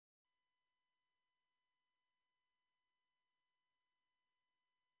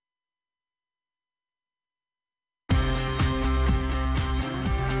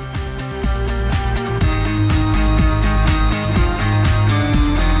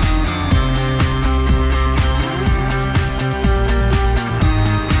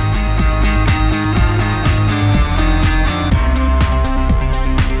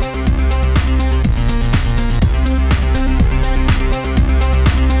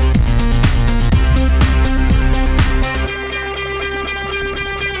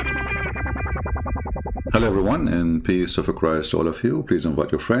Hello everyone, and peace of Christ to all of you. Please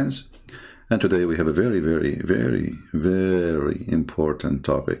invite your friends. And today we have a very, very, very, very important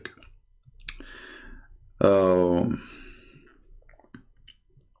topic. Let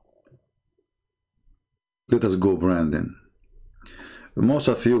us go, Brandon. Most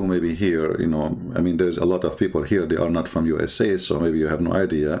of you maybe here, I mean, there's a lot of people here, they are not from USA, so maybe you have no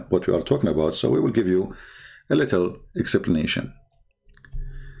idea what we are talking about. So we will give you a little explanation.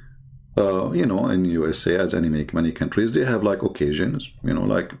 In USA, as many countries, they have like occasions,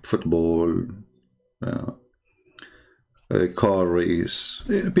 like football, a car race,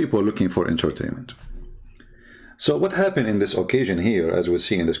 people looking for entertainment. So what happened in this occasion here, as we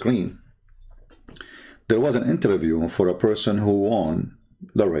see in the screen, there was an interview for a person who won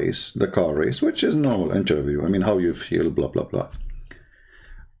the race, the car race, which is normal interview. I mean, how you feel, blah, blah, blah.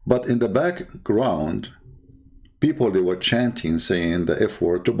 But in the background, people, they were chanting, saying the F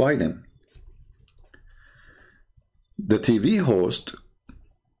word to Biden. The TV host,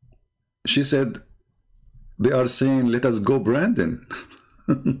 she said, they are saying, let us go, Brandon.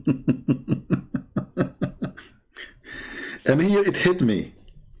 And here it hit me.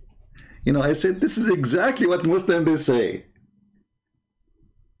 I said, this is exactly what Muslims they say.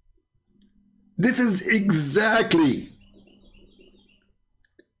 This is exactly.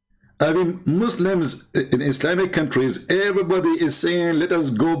 I mean, Muslims in Islamic countries, everybody is saying, let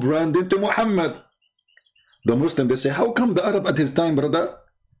us go, Brandon, to Muhammad. The Muslim, they say, how come the Arab at his time, brother?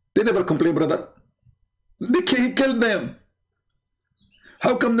 They never complain, brother. He killed them.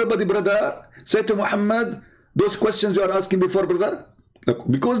 How come nobody, brother, said to Muhammad, those questions you are asking before, brother?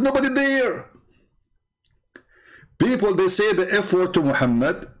 Because nobody there. People, they say the F word to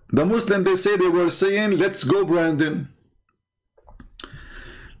Muhammad. The Muslim, they say they were saying, let's go, Brandon.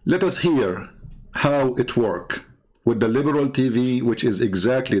 Let us hear how it works with the liberal TV, which is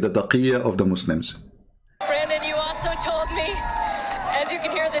exactly the taqiyya of the Muslims. Brandon, you also told me, as you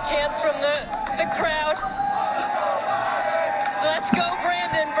can hear the chants from the crowd, let's go,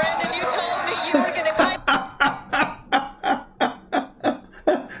 Brandon. Brandon, you told me you were going to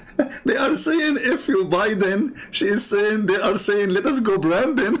They are saying, if you Biden, she is saying, they are saying, let us go,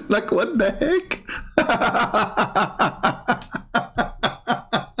 Brandon. Like, what the heck?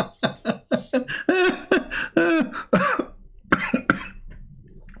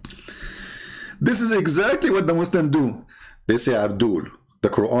 This is exactly what the Muslims do. They say, Abdul, the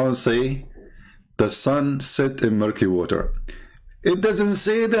Quran say, the sun set in murky water. It doesn't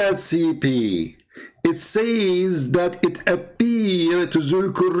say that, CP. It says that it appeared to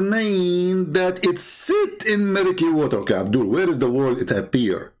Zulkarnain that it sit in murky water. Okay, Abdul, where is the word it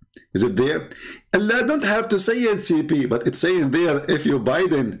appear? Is it there? Allah don't have to say it, CP, but it's saying there, if you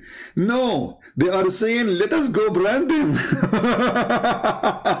Biden. No, they are saying, let us go, Brandon.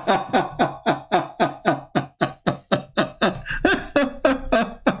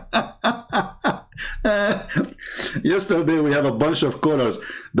 Yesterday we have a bunch of callers.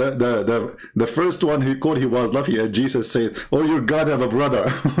 The first one he called, he was laughing at Jesus, said, "Oh, your God have a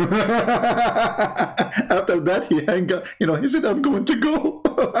brother." After that he hung up. He said, "I'm going to go."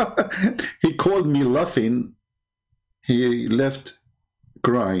 He called me laughing. He left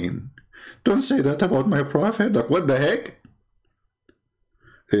crying. Don't say that about my prophet. Like, what the heck?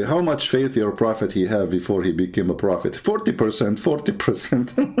 How much faith your prophet he have before he became a prophet? 40%,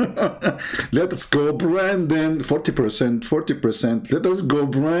 40%. Let us go, Brandon. 40%, 40%. Let us go,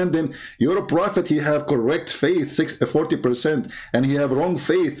 Brandon. Your prophet he have correct faith, 40%, and he have wrong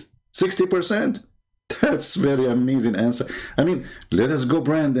faith, 60%. That's very amazing answer. I mean, let us go,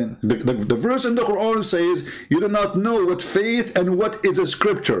 Brandon. The verse in the Quran says, you do not know what faith and what is the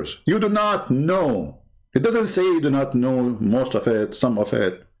scriptures. You do not know. It doesn't say you do not know most of it, some of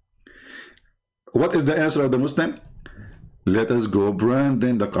it. What is the answer of the Muslim? Let us go,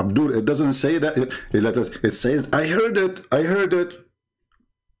 Brandon. Like Abdul, it doesn't say that. It says, I heard it. I heard it.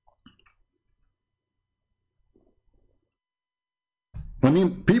 I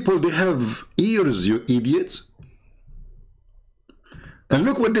mean, people, they have ears, you idiots. And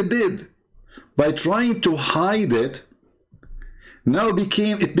look what they did. By trying to hide it, now it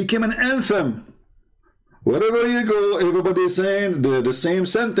became an anthem. Wherever you go, everybody's saying the same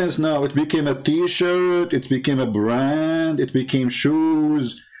sentence now. It became a t-shirt, it became a brand, it became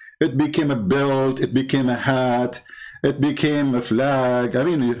shoes, it became a belt, it became a hat, it became a flag. I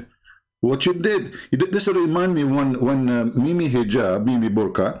mean, what you did this remind me when Mimi Hijab, Mimi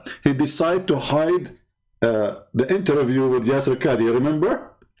Burqa, he decided to hide the interview with Yasser Qadi, remember?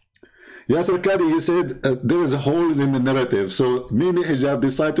 Yasser Qadi, he said there is holes in the narrative. So Mimi Hijab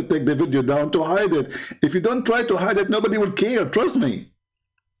decided to take the video down to hide it. If you don't try to hide it, nobody will care. Trust me.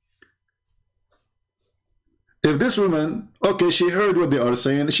 If this woman, okay, she heard what they are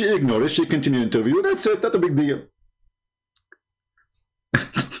saying, she ignored it, she continued interview, that's it, not a big deal.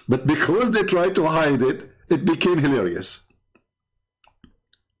 But because they tried to hide it, it became hilarious.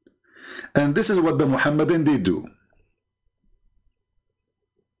 And this is what the Muhammadan they do.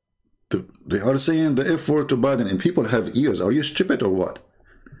 They are saying the F word to Biden, and people have ears. Are you stupid or what?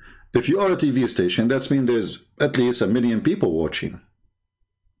 If you are a TV station, that means there's at least 1 million people watching.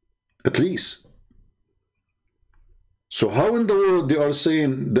 At least. So how in the world they are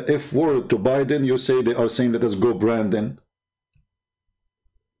saying the F word to Biden, you say they are saying let us go Brandon?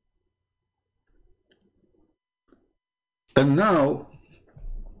 And now,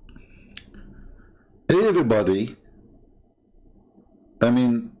 everybody, I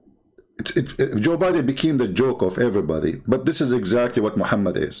mean, Joe Biden became the joke of everybody, but this is exactly what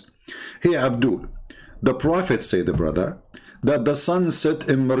Muhammad is. Hey Abdul, the Prophet said, the brother, that the sun set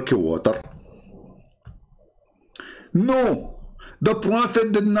in murky water. No, the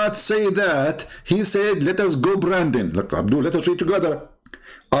Prophet did not say that. He said, let us go Brandon. Look, Abdul, let us read together.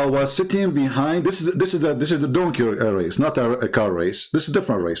 I was sitting behind, this is the donkey race, not a car race. This is a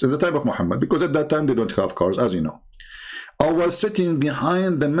different race in the time of Muhammad, because at that time they don't have cars, as you know. I was sitting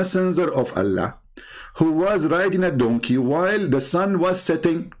behind the messenger of Allah, who was riding a donkey while the sun was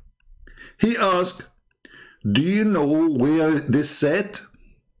setting. He asked, do you know where this set?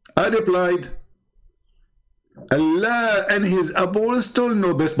 I replied, Allah and his apostle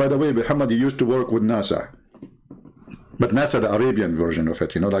know best. By the way, Muhammad used to work with NASA. But NASA, the Arabian version of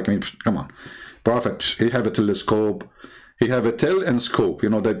it, you know, like, I mean, come on. Prophet, he have a telescope. He have a tell and scope, you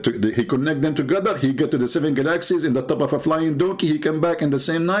know, that he connect them together. He get to the 7 galaxies in the top of a flying donkey. He come back in the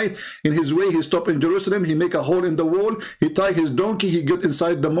same night. In his way, he stop in Jerusalem. He make a hole in the wall. He tie his donkey. He get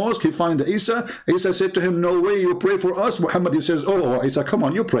inside the mosque. He find Isa. Isa said to him, no way, you pray for us. Muhammad, he says, oh, Isa, come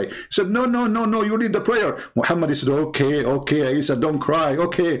on, you pray. He said, no, you lead the prayer. Muhammad, he said, okay, Isa, don't cry.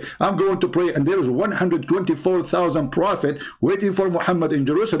 Okay, I'm going to pray. And there was 124,000 prophet waiting for Muhammad in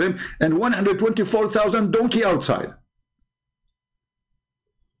Jerusalem and 124,000 donkey outside.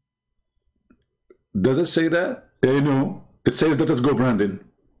 Does it say that? No. It says let us go Brandon.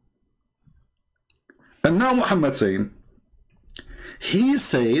 And now Muhammad saying, he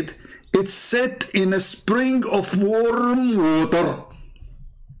said it's set in a spring of warm water.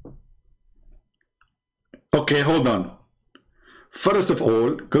 Okay, hold on. First of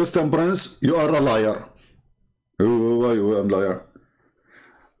all, Christian Prince, you are a liar. Why you a liar?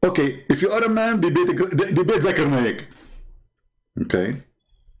 Okay, if you are a man, debate Zakir Naik. Okay.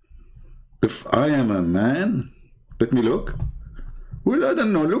 If I am a man, let me look. Well, I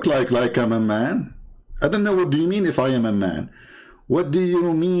don't know, look like I'm a man. I don't know, what do you mean if I am a man? What do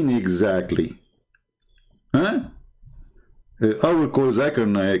you mean exactly? Huh? I will call Zakir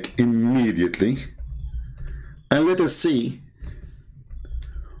Naik immediately. And let us see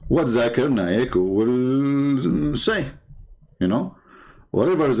what Zakir Naik will say. You know,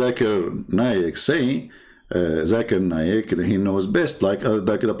 whatever Zakir Naik say, Zakir Naik, he knows best, like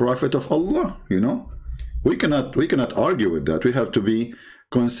the Prophet of Allah, you know. We cannot argue with that. We have to be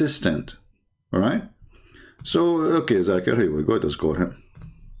consistent. All right? So, okay, Zakir, here we go. Let's call him.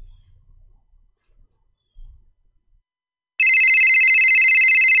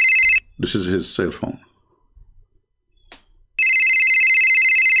 This is his cell phone.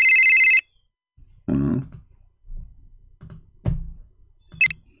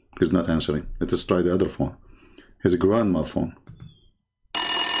 He's not answering. Let us try the other phone. His grandma phone.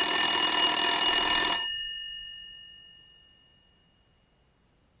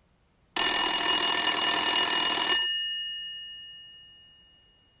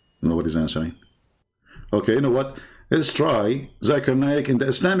 Nobody's answering. Okay, you know what? Let's try Zakir Naik in the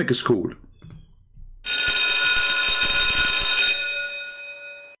Islamic school.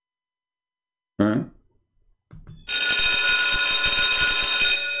 Huh?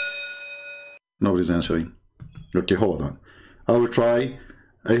 Nobody's answering. Okay, hold on. I will try.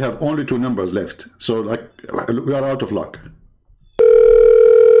 I have only 2 numbers left. So, like, we are out of luck.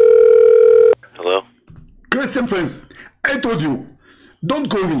 Hello? Christian Prince, I told you, don't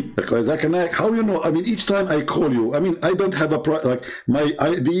call me. Like, how you know? I mean, each time I call you, I mean, I don't have a, like, my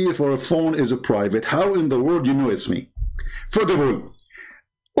ID for a phone is a private. How in the world you know it's me? First of all,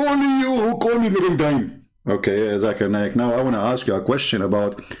 only you who call me the wrong time. Okay, Zakir Naik. Now I want to ask you a question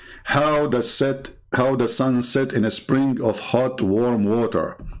about how the sun set in a spring of hot, warm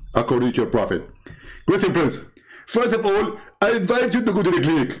water, according to your prophet. Christian Prince, first of all, I advise you to go to the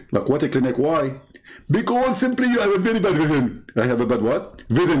clinic. Like, what a clinic? Why? Because simply you have a very bad vision. I have a bad what?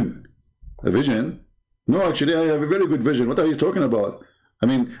 Vision. A vision? No, actually, I have a very good vision. What are you talking about? I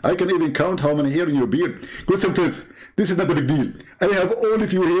mean, I can even count how many hair in your beard. Listen, Prince, this is not a big deal. I have all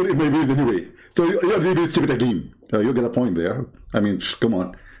of your hair in my beard anyway. So you're really stupid again. You get a point there. I mean, come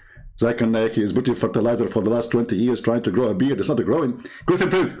on. Zakir Naik is putting fertilizer for the last 20 years trying to grow a beard. It's not growing. Listen,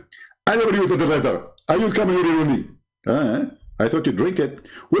 Prince, I never use fertilizer. I use camel hair only. I thought you drink it.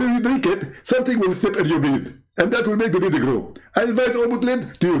 When you drink it, something will slip in your beard. And that will make the beard grow. I invite all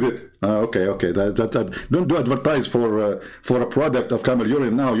Muslims to use it. Okay. Don't do advertise for a product of camel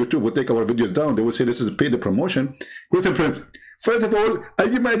urine now. YouTube will take our videos down. They will say this is paid promotion. Listen, friends. First of all, I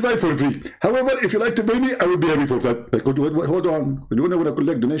give my advice for free. However, if you like to pay me, I will be happy for that. Like, hold on. We don't want to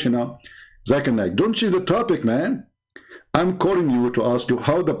collect donation now. Zakir Naik, don't change the topic, man. I'm calling you to ask you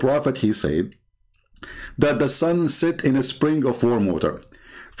how the Prophet, he said that the sun set in a spring of warm water.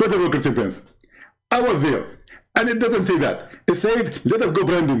 First of all, Christian friends, I was there. And it doesn't say that. It said, let us go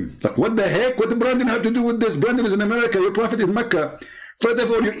Brandon. Like, what the heck? What does Brandon have to do with this? Brandon is in America. Your prophet is Mecca. First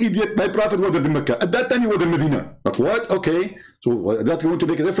of all, you idiot, my prophet was in Mecca. At that time, he was in Medina. Like, what? Okay. So that's going to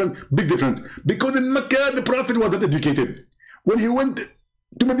make a difference? Big difference. Because in Mecca, the prophet wasn't educated. When he went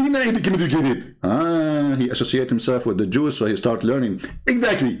to Medina, he became educated. He associated himself with the Jews, so he started learning.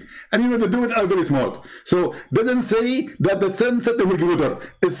 Exactly. And you know, the Jews are very smart. So, doesn't say that the sun set the murky water.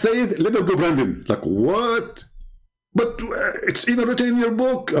 It says, let us go Brandon. Like, what? But it's even written in your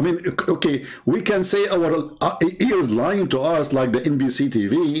book. I mean, okay, we can say our ears lying to us like the NBC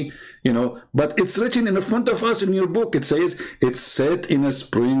TV, you know, but it's written in front of us in your book. It says it's set in a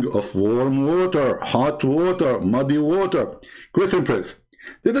spring of warm water, hot water, muddy water. Question, Prince.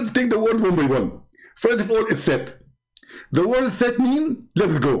 Let's take the word one by one. First of all, it's set. The word set means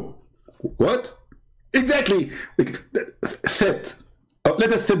let's go. What? Exactly. Set.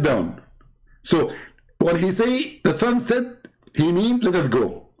 Let us sit down. So, when he say the sun set, he means let us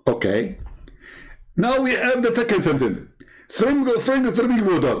go. Okay. Now we have the second sentence. Throwing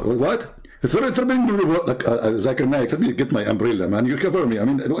water. What? Throwing water. Zakir Naik, let me get my umbrella, man. You cover me. I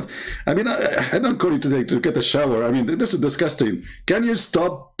mean, what? I mean, I don't call you today to get a shower. I mean, this is disgusting. Can you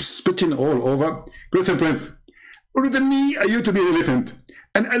stop spitting all over? Listen, Prince. Older than me, I used to be an elephant.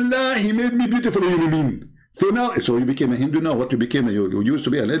 And Allah, he made me beautiful human being. So now, so you became a Hindu now. What you became? You used to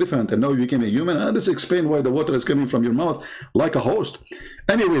be an elephant, and now you became a human. This explains why the water is coming from your mouth like a host.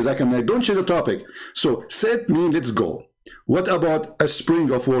 Anyways, don't change the topic. So, set means let's go. What about a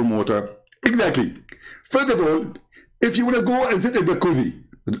spring of warm water? Exactly. First of all, if you want to go and sit in the jacuzzi,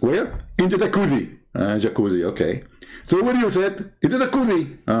 where? In the jacuzzi. Jacuzzi, okay. So where do you sit? In the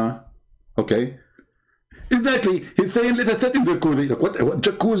jacuzzi. Okay. Exactly. He's saying, let us sit in the jacuzzi. Like, what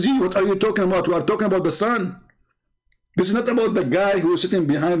jacuzzi? What are you talking about? We are talking about the sun. This is not about the guy who is sitting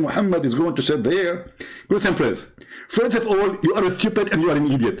behind Muhammad is going to sit there. Listen, please. First of all, you are stupid and you are an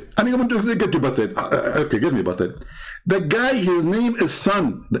idiot. I mean, I want to get you busted. Okay, get me busted. The guy, his name is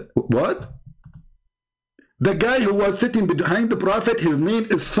Sun. What? The guy who was sitting behind the Prophet, his name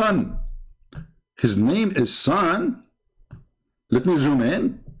is Sun. His name is Sun. Let me zoom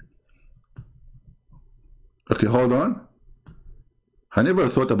in. Okay, hold on. I never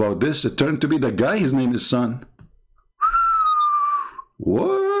thought about this. It turned to be the guy, his name is Sun.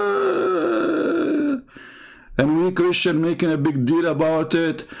 What? And we Christian making a big deal about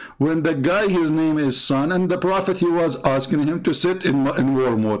it when the guy, his name is Sun, and the Prophet, he was asking him to sit in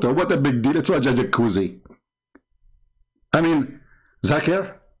warm water. What a big deal. It was a jacuzzi. I mean,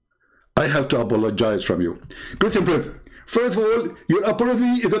 Zakir, I have to apologize from you. Christian Prince, first of all, your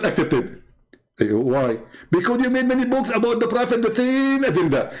apology is not accepted. Why? Because you made many books about the Prophet, the same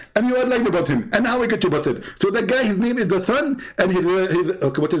agenda, and you are lying about him. And now we get you busted. So the guy, his name is the Sun, and his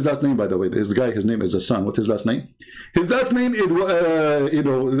okay, what is his last name, by the way? This guy, his name is the Sun. What is his last name? His last name is you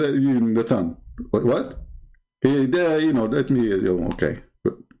know, the Sun. What? You know, let me. Okay.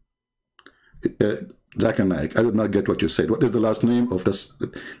 Zakir Naik, I did not get what you said. What is the last name of this?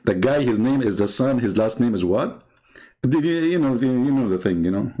 The guy, his name is the Sun. His last name is what? You know the thing.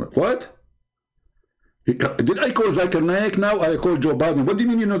 You know what? Did I call Zakir Naik now? I call Joe Biden. What do you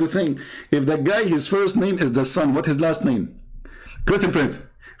mean you know the thing? If the guy, his first name is the Sun, what his last name? Christian Prince.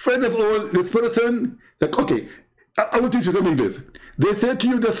 First of all, this person, like, okay, I will teach you something this. They said to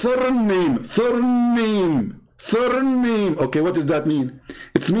you the Thorn name. Okay, what does that mean?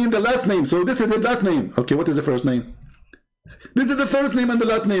 It means the last name. So this is the last name. Okay, what is the first name? This is the first name and the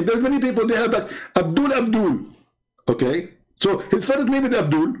last name. There's many people, they have like Abdul. Okay, so his first name is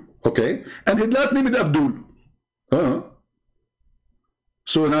Abdul. Okay, and his last name is Abdul.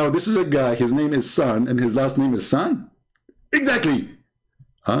 So now this is a guy, his name is Sun, and his last name is Sun? Exactly.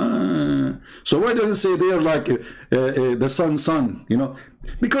 So why doesn't it say they are like the sun, you know?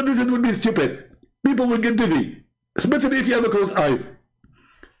 Because this would be stupid. People will get dizzy, especially if you have a closed eye.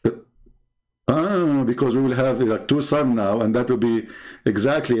 Ah, because we will have like two sons now, and that will be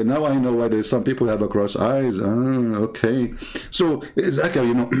exactly. And now I know why there's some people have across eyes. Ah, okay. So Zachary,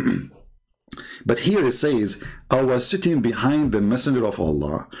 you know, but here it says, I was sitting behind the messenger of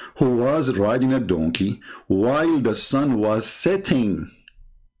Allah, who was riding a donkey while the sun was setting.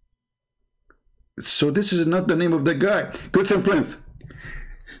 So this is not the name of the guy. Christian Prince,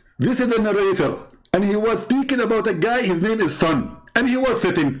 this is the narrator, and he was speaking about a guy, his name is Sun, and he was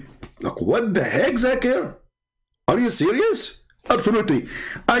sitting. Like, what the heck, Zakir? Are you serious? Absolutely.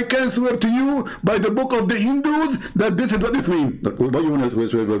 I can swear to you by the book of the Hindus that this is what it means. Like, why do you want to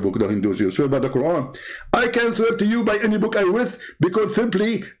swear by the book of the Hindus? You swear by the Quran. I can swear to you by any book I wish, because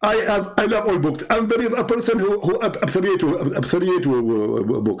simply I love all books. I'm very a person who appreciate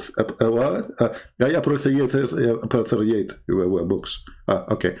books. I appreciate books.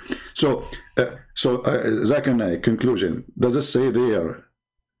 Okay. So Zach and I, conclusion. Does it say there?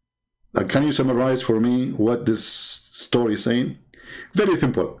 Can you summarize for me what this story is saying? Very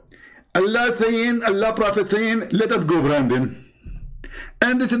simple. Allah saying, Allah Prophet saying, let us go, Brandon.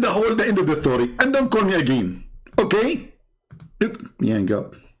 And this is the end of the story. And don't call me again. Okay? Hang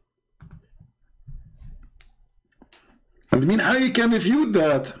up. I mean, how you can refute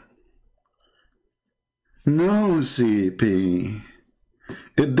that? No, CP.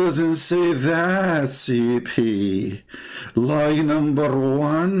 It doesn't say that, CP. Lie number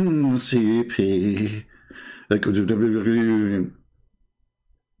one, CP. Like, yeah.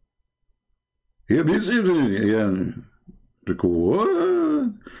 Like,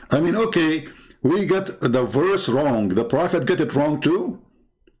 what? I mean, okay, we got the verse wrong. The Prophet got it wrong too.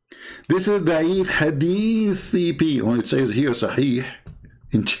 This is Da'if Hadith, CP. Well, it says here Sahih,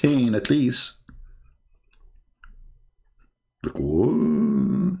 in chain at least. Like,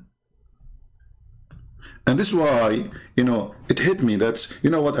 what? And this is why, you know, it hit me. That's, you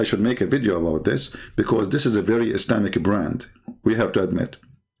know what, I should make a video about this, because this is a very Islamic brand, we have to admit.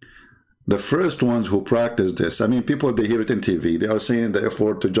 The first ones who practice this, I mean, people, they hear it in TV, they are saying the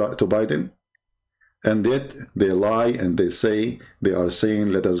effort to Biden, and yet they lie and they say, they are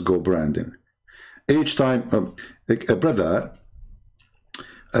saying, let us go, Brandon. Each time, brother,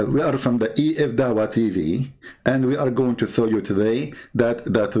 we are from the EF Dawa TV, and we are going to show you today that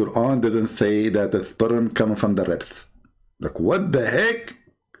the Quran doesn't say that the sperm comes from the ribs. Like, what the heck?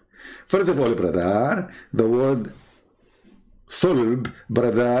 First of all, brother, the word sulb,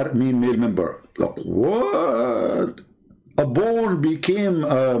 brother, mean male member. Like, what? A bone became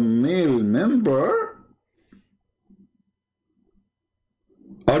a male member?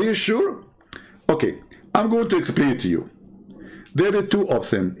 Are you sure? Okay, I'm going to explain it to you. There are two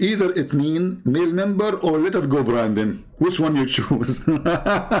options. Either it means male member or let it go, Brandon. Which one you choose?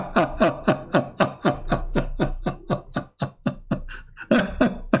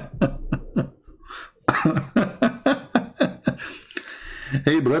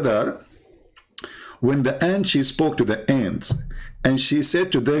 Hey, brother, when the ant, she spoke to the ants, and she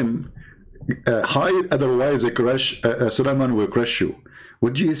said to them, hide, otherwise Solomon will crush you.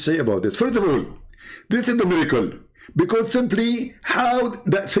 What do you say about this? First of all, this is the miracle. Because simply how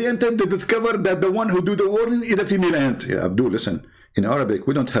the scientists discover that the one who do the warning is a female ant. Yeah, Abdul, listen. In Arabic,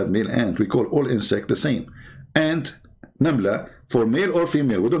 we don't have male ant. We call all insects the same. Ant, namla, for male or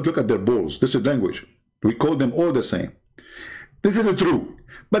female. We don't look at their balls. This is language. We call them all the same. This is true.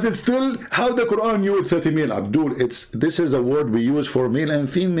 But it's still how the Quran uses female. Abdul, this is a word we use for male and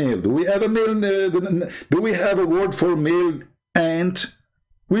female. Do we have a male? Do we have a word for male ant?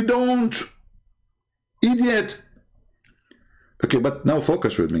 We don't. Idiot. Okay, but now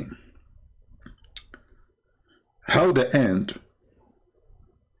focus with me. How the ant,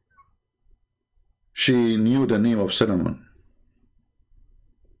 she knew the name of Solomon.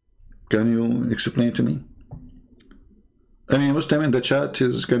 Can you explain to me? Any Muslim in the chat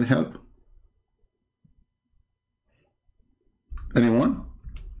can help? Anyone?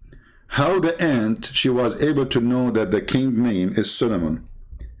 How the ant, she was able to know that the king's name is Solomon.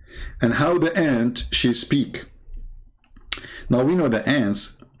 And how the ant, she speak. Now we know the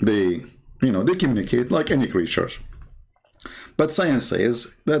ants, they communicate like any creatures. But science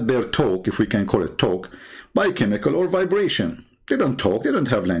says that their talk, if we can call it talk, by chemical or vibration. They don't talk, they don't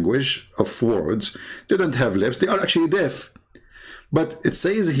have language of words, they don't have lips, they are actually deaf. But it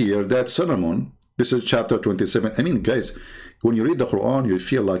says here that Solomon, this is chapter 27. I mean, guys, when you read the Quran, you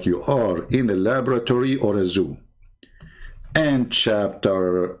feel like you are in a laboratory or a zoo. Ant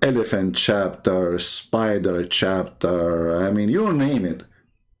chapter, elephant chapter, spider chapter, I mean, you name it.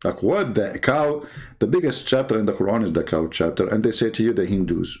 Like, what the cow? The biggest chapter in the Quran is the cow chapter, and they say to you, the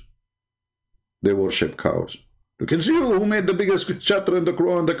Hindus, they worship cows. Look, it's you who made the biggest chapter in the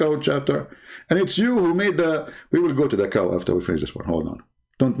Quran, the cow chapter. And it's you who made the... We will go to the cow after we finish this one. Hold on.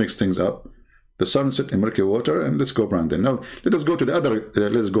 Don't mix things up. The sunset in murky water, and let's go, Brandon. Now, let us go to the other...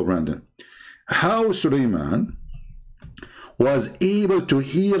 let's go, Brandon. How Suleiman was able to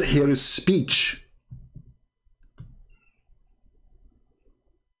hear her speech.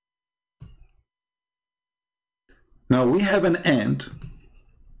 Now, we have an ant.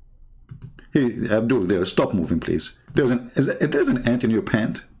 Hey, Abdul, there, stop moving, please. There's an ant in your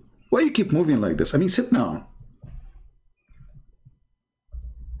pant. Why you keep moving like this? I mean, sit down.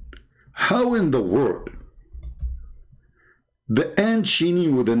 How in the world the ant, she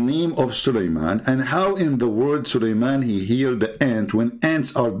knew the name of Suleiman, and how in the world Suleiman he hear the ant when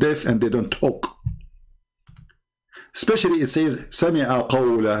ants are deaf and they don't talk? Especially it says سمع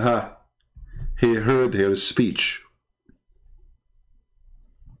قولها, he heard her speech.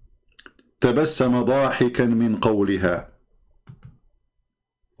 تبسم ضاحكا من قولها.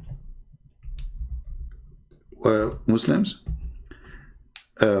 Muslims,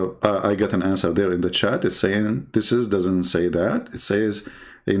 I got an answer there in the chat. It's saying doesn't say that. It says,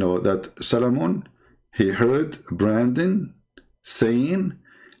 you know, that Solomon, he heard Brandon saying,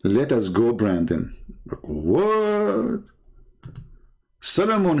 "Let us go, Brandon." What?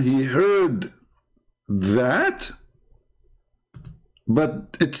 Solomon, he heard that,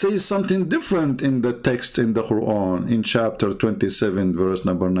 but it says something different in the text in the Quran in chapter 27, verse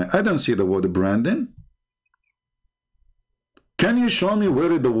number 9. I don't see the word Brandon. Can you show me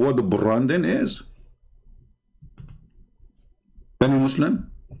where the word Brandon is? Any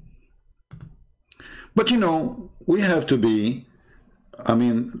Muslim? But you know, we have to be, I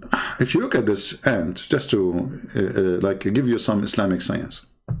mean, if you look at this ant, just to like give you some Islamic science.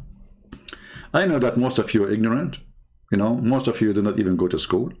 I know that most of you are ignorant. You know, most of you did not even go to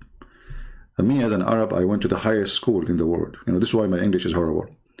school. Me as an Arab, I went to the highest school in the world. You know, this is why my English is horrible.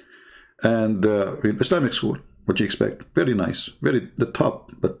 And in Islamic school, what do you expect? Very nice, very the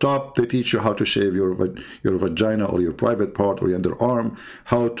top. They teach you how to shave your vagina or your private part or your underarm,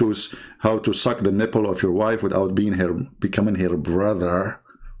 how to suck the nipple of your wife without becoming her brother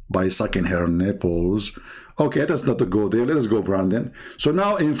by sucking her nipples. Okay, let's not go there. Let us go, Brandon. So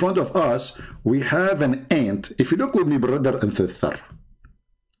now in front of us, we have an ant. If you look with me, brother and sister,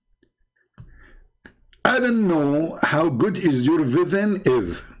 I don't know how good is your vision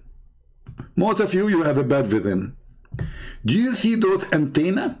is. Most of you, you have a bad vision. Do you see those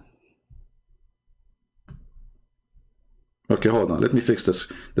antennae? Okay, hold on. Let me fix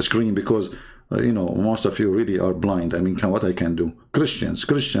the screen because, you know, most of you really are blind. I mean, what I can do. Christians,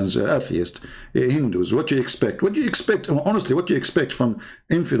 atheists, Hindus, what do you expect? What do you expect? Honestly, what do you expect from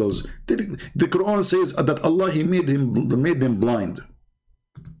infidels? The Quran says that Allah, He made them blind.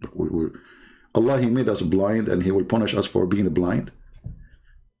 Allah, He made us blind and He will punish us for being blind.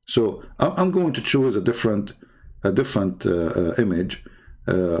 So I'm going to choose a different image.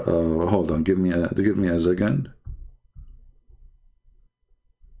 Hold on, give me a second.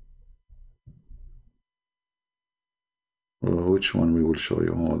 Which one we will show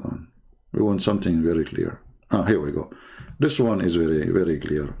you? Hold on. We want something very clear. Ah, here we go. This one is very, very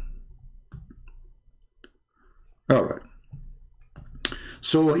clear. All right.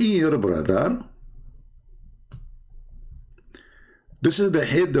 So here, brother, this is the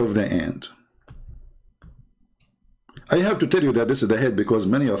head of the ant. I have to tell you that this is the head because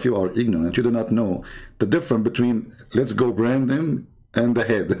many of you are ignorant. You do not know the difference between "Let's go, Brandon" and the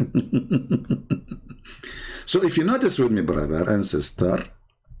head. So if you notice with me, brother and sister,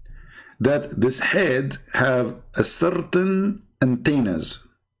 that this head have a certain antennas.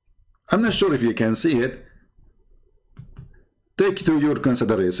 I'm not sure if you can see it. Take to your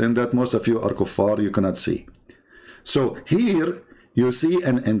consideration that most of you are kuffar, you cannot see. So here you see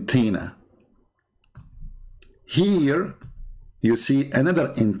an antenna. Here you see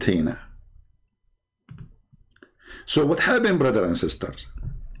another antenna. So what happened, brothers and sisters?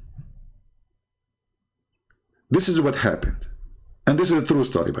 This is what happened. And this is a true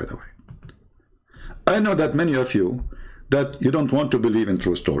story, by the way. I know that many of you, that you don't want to believe in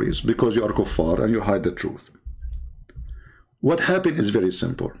true stories because you are kuffar and you hide the truth. What happened is very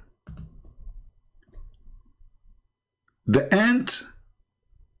simple. The ant,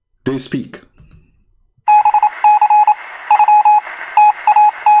 they speak.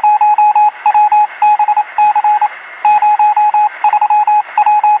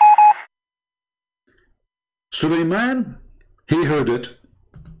 Suleiman, he heard it.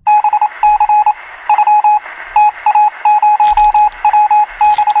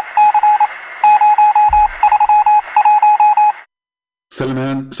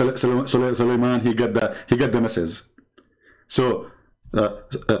 Suleiman, he got the message. So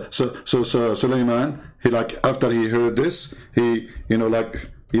Suleiman, he like after he heard this, he he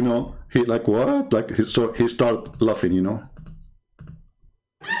like what, like so he start laughing.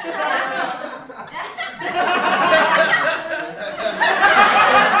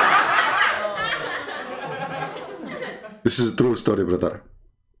 This is a true story, brother.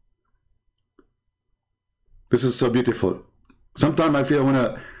 This is so beautiful. Sometimes I feel I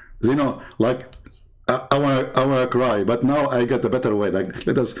wanna, like I wanna cry, but now I get a better way. Like,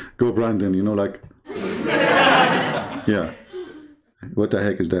 let us go, Brandon. Like, yeah. What the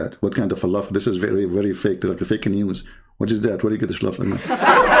heck is that? What kind of a laugh? This is very, very fake. Like the fake news. What is that? Where do you get this laugh like that?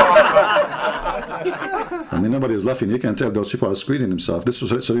 I mean, nobody's laughing. You can tell those people are screening themselves. This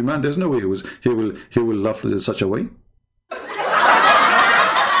was Suleiman. There's no way he will laugh in such a way.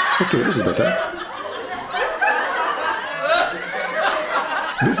 Okay, this is better.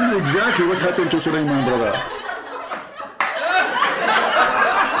 This is exactly what happened to Suleiman, brother.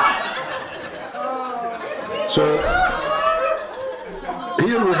 So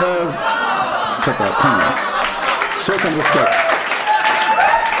here we have show some respect.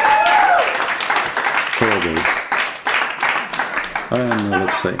 Okay. I don't know what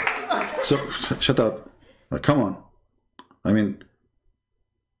to say. So shut up. Come on. I mean,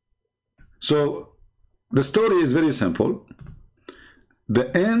 so the story is very simple.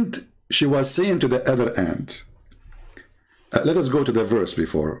 The ant, she was saying to the other ant. Let us go to the verse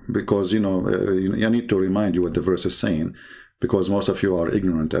before, because I need to remind you what the verse is saying, because most of you are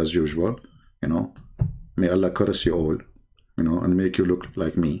ignorant as usual. May Allah curse you all, and make you look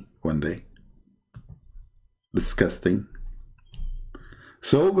like me one day. Disgusting.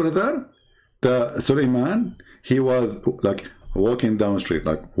 So, brother, the Suleiman, he was like walking down street,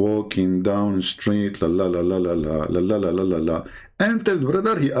 la la la la la la la la la la la, until,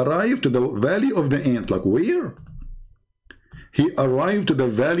 brother, he arrived to the valley of the ant. Like, where? He arrived to the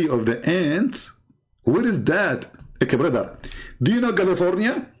valley of the ants. Where is that? Okay, brother, do you know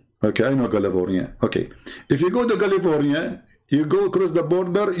California? Okay, I know California. Okay, if you go to California, you go across the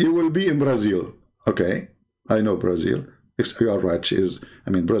border, you will be in Brazil. Okay, I know Brazil. You are right, she is. I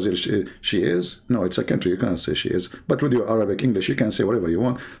mean, Brazil, she is. No, it's a country, you can't say she is. But with your Arabic English, you can say whatever you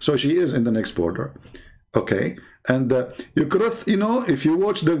want. So she is in the next border. Okay, and you cross, if you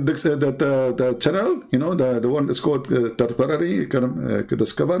watch the channel, the one that's called Tarparari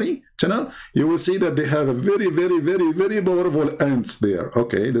Discovery channel, you will see that they have a very, very, very, very powerful ants there.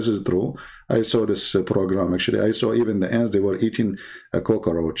 Okay, this is true. I saw this program, actually. I saw even the ants, they were eating a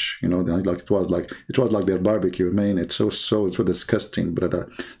cockroach. Like it was like their barbecue. Man, it's so disgusting, brother.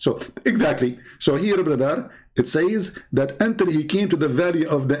 So exactly. So here, brother, it says that until he came to the valley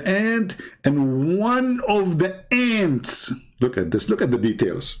of the ant, and one of the ants, look at this, look at the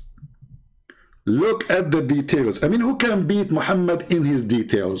details. Look at the details. I mean, who can beat Muhammad in his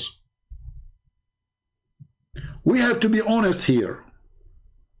details? We have to be honest here.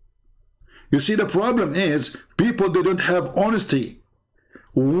 You see, the problem is people, they don't have honesty.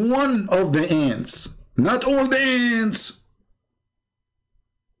 One of the ants, not all the ants.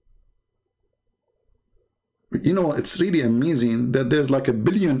 It's really amazing that there's like 1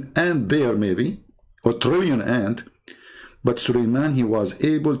 billion ant there, maybe, or trillion ant, but Suleiman, he was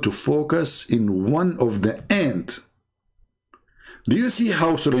able to focus in one of the ant. Do you see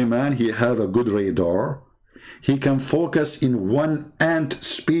how Suleiman, he have a good radar? He can focus in one ant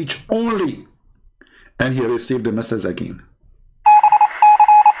speech only, and he received the message again.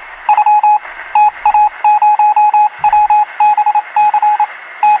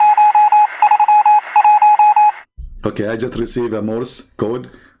 Okay, I just received a Morse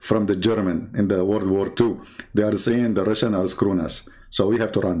code from the German in the World War II. They are saying the Russian are screwing us, so we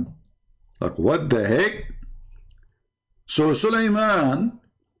have to run. Like, what the heck? So Suleiman,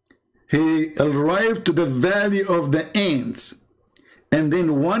 he arrived to the valley of the ants, and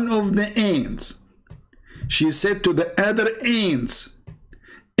then one of the ants, she said to the other ants,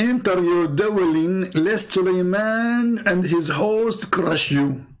 enter your dwelling, lest Suleiman and his host crush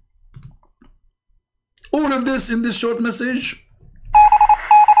you. All of this in this short message.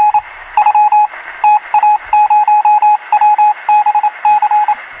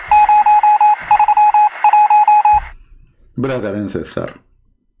 Brother and sister,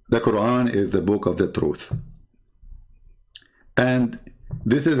 the Quran is the book of the truth. And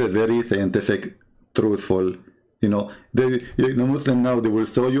this is a very scientific, truthful, the Muslim now, they will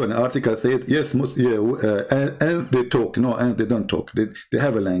show you an article said, yes, and they talk. No, and they don't talk. They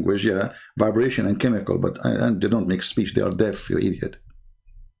have a language, yeah, vibration and chemical, but and they don't make speech. They are deaf, you idiot.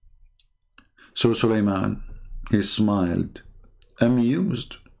 So Suleiman, he smiled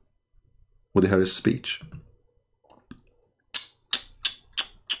amused with her speech.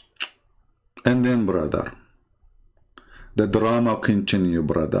 And then, brother, the drama continue,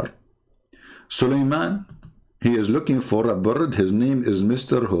 brother. Suleiman, he is looking for a bird. His name is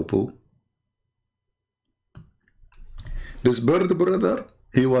Mr. Hoopoe. This bird, brother,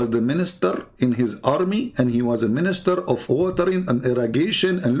 he was the minister in his army, and he was a minister of watering and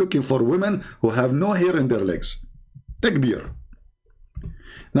irrigation and looking for women who have no hair in their legs. Takbir.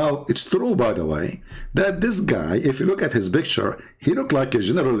 Now, it's true, by the way, that this guy, if you look at his picture, he looked like a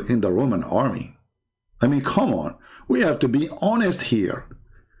general in the Roman army. I mean, come on. We have to be honest here.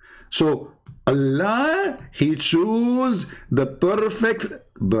 So, Allah, he chose the perfect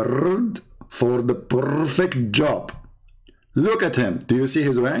bird for the perfect job. Look at him. Do you see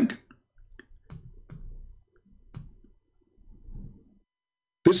his rank?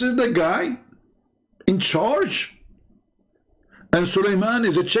 This is the guy in charge. And Suleiman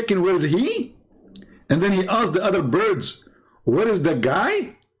is checking where is he? And then he asked the other birds, where is the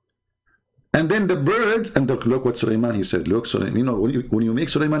guy? And then the bird, and look what Suleiman, he said, look, Suleiman, you know, when you make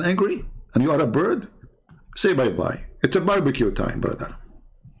Suleiman angry and you are a bird, say bye-bye. It's a barbecue time, brother.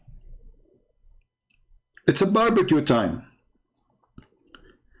 It's a barbecue time.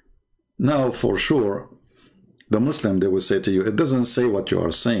 Now, for sure, the Muslim, they will say to you, it doesn't say what you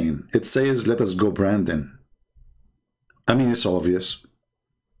are saying. It says, let us go, Brandon. I mean, it's obvious.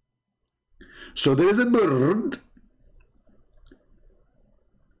 So there is a bird,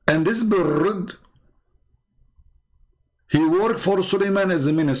 and this bird, he worked for Suleiman as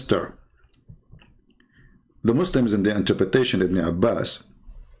a minister. The Muslims, in the interpretation of Ibn Abbas,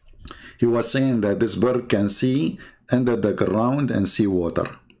 he was saying that this bird can see under the ground and see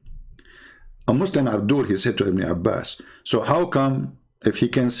water. A Muslim Abdul, he said to Ibn Abbas, so how come, if he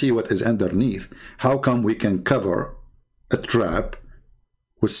can see what is underneath, how come we can cover a trap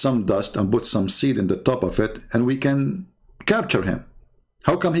with some dust and put some seed in the top of it and we can capture him?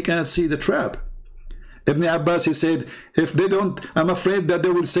 How come he cannot see the trap? Ibn Abbas, he said, if they don't, I'm afraid that they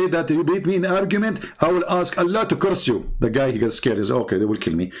will say that you beat me in argument, I will ask Allah to curse you. The guy, he gets scared. He says, okay, they will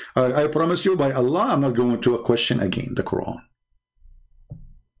kill me. I promise you by Allah, I'm not going to question again the Quran.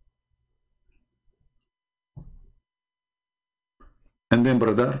 And then,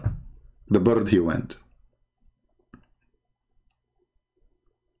 brother, the bird, he went.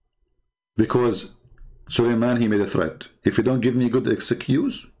 Because Suleiman, he made a threat. If you don't give me good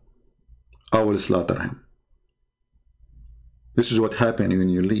excuse, I will slaughter him. This is what happened when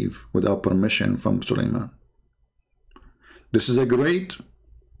you leave without permission from Suleiman. This is a great...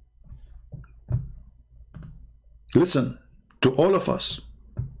 Listen to all of us.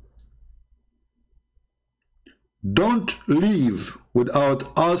 Don't leave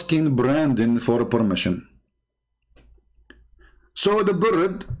without asking Brandon for permission. So the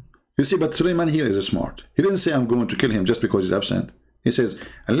bird, you see, but Suleiman here is smart. He didn't say I'm going to kill him just because he's absent. He says,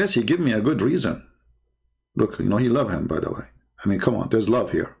 unless he give me a good reason. Look, you know, he love him, by the way. I mean, come on, there's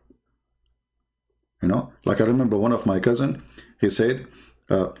love here. You know, like I remember one of my cousin, he said,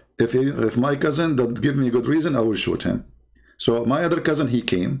 if my cousin don't give me a good reason, I will shoot him. So my other cousin, he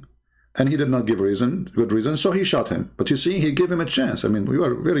came, and he did not give good reason, so he shot him. But you see, he gave him a chance. I mean, we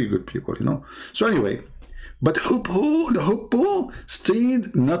are very good people, you know. So anyway, but the Hoopoe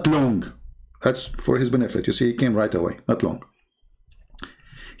stayed not long. That's for his benefit. You see, he came right away, not long.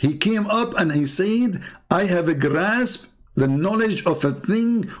 He came up and he said, I have a grasp the knowledge of a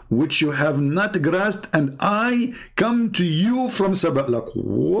thing which you have not grasped, and I come to you from Sabah. Like,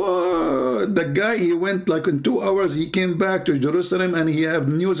 what? The guy, he went like in 2 hours, he came back to Jerusalem and he have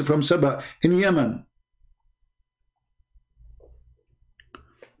news from Sabah in Yemen.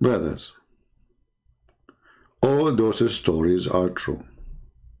 Brothers, all those stories are true.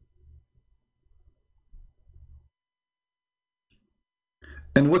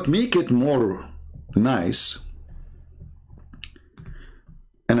 And what make it more nice,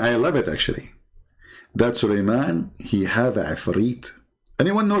 and I love it actually, that Suleiman, he have a Afrit.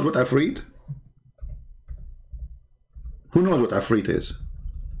 Anyone knows what Afrit? Who knows what Afrit is?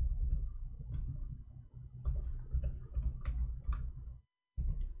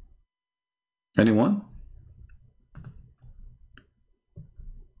 Anyone?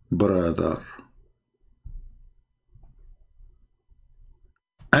 Brother.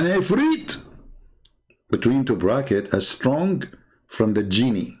 An Afrit, between two brackets, as strong from the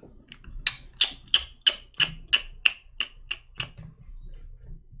genie.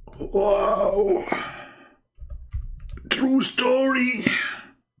 Wow. True story.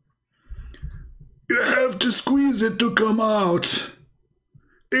 You have to squeeze it to come out.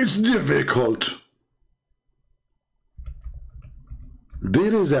 It's difficult.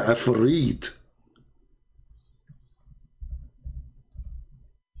 There is a Afrit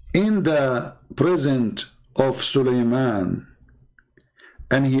in the presence of Suleiman,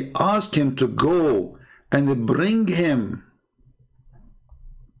 and he asked him to go and bring him,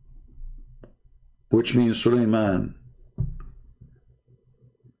 which means Suleiman.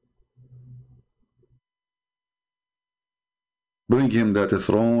 Bring him that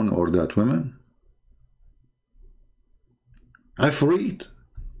throne or that woman. Afrit.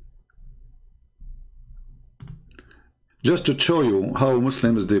 Just to show you how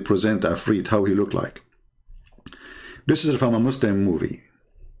Muslims, they present Afrit, how he look like. This is from a Muslim movie.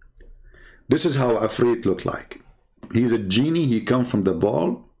 This is how Afrit look like. He's a genie, he come from the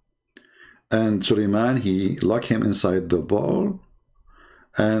ball, and Suleiman, he lock him inside the ball,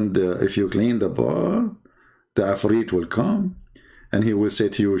 and if you clean the ball, the Afrit will come, and he will say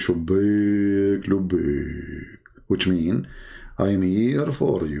to you, Shubik Lubik, which means, I am here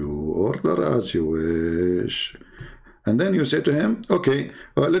for you, order as you wish. And then you say to him, okay,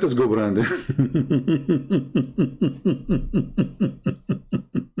 let us go, Brandon.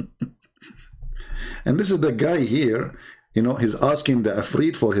 And this is the guy here, you know, he's asking the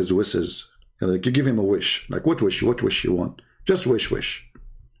Afrit for his wishes. Like, you give him a wish. Like, what wish you want? Just wish.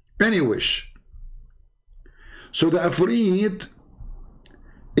 Any wish. So the Afrit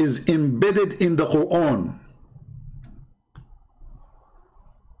is embedded in the Quran.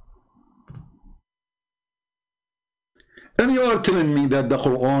 And you are telling me that the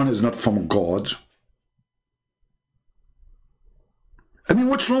Quran is not from God? I mean,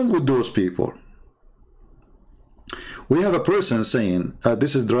 what's wrong with those people? We have a person saying,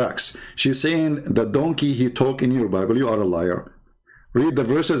 this is Drax. She's saying the donkey he talk in your Bible. You are a liar. Read the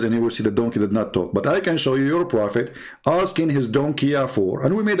verses and you will see the donkey did not talk. But I can show you your prophet asking his donkey for,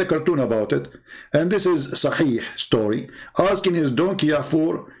 and we made a cartoon about it. And this is Sahih story. Asking his donkey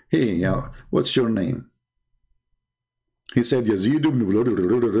for, hey, what's your name? He said, Yazid ibn blah, blah,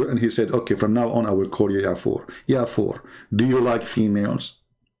 blah, blah, and he said, okay, from now on I will call you Yafour. Yafour, do you like females?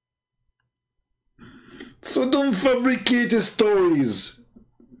 So don't fabricate stories.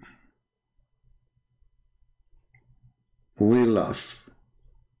 We laugh.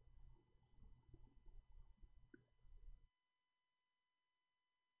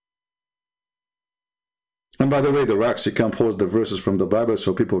 And by the way, the Rax, you can post the verses from the Bible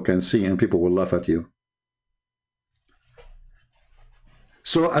so people can see and people will laugh at you.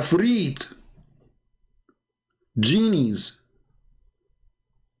 So Afrit, genies,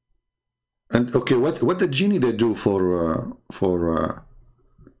 and okay, what the genie they do for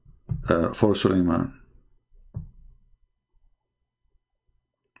Suleiman?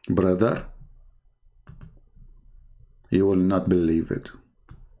 Brother, you will not believe it.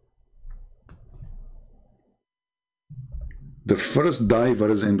 The first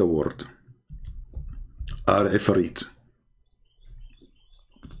divers in the world are Ifrit.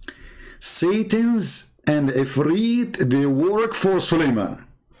 Satans and Ifrit, they work for Suleiman.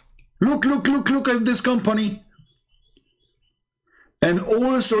 Look at this company. And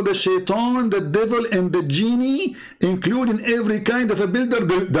also the shaitan, the devil, and the genie, including every kind of a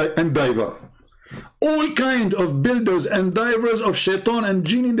builder and diver. All kind of builders and divers of shaitan and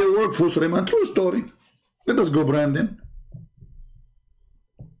genie, they work for Suleiman. True story. Let us go, Brandon.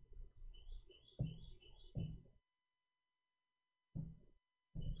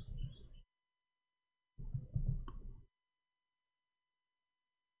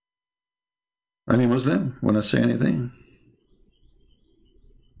 Any Muslim want to say anything?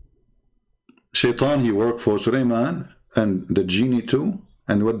 Shaitan, he worked for Suleiman and the genie too.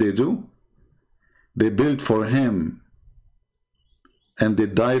 And what they do? They build for him and they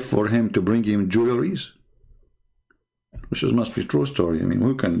dive for him to bring him jewelries. Which must be a true story. I mean,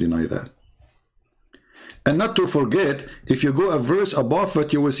 who can deny that? And not to forget, if you go a verse above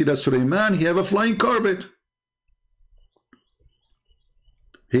it, you will see that Suleiman, he have a flying carpet.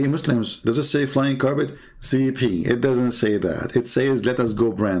 Hey Muslims, does it say flying carpet? CP, it doesn't say that. It says, let us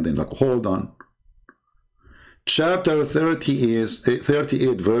go, Brandon. Like, hold on. Chapter 30 is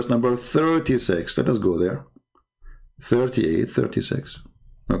 38, verse number 36. Let us go there. 38, 36.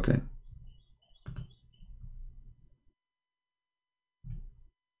 Okay.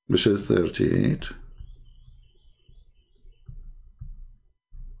 This is 38.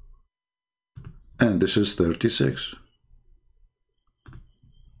 And this is 36.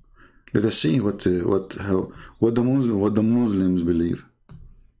 Let us see what the Muslims believe.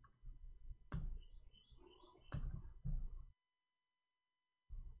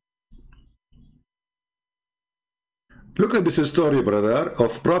 Look at this story, brother,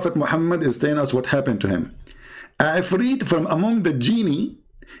 of Prophet Muhammad is telling us what happened to him. Ifrit from among the genie,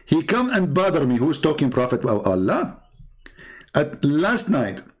 he come and bother me. Who's talking? Prophet of Allah. At last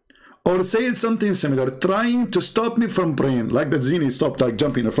night, or said something similar, trying to stop me from praying. Like the genie stopped, like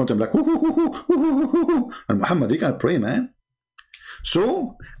jumping in front of him, like, and Muhammad, he can't pray, man.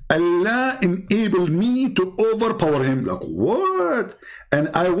 So Allah enabled me to overpower him. Like, what? And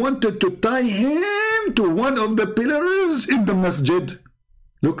I wanted to tie him to one of the pillars in the masjid.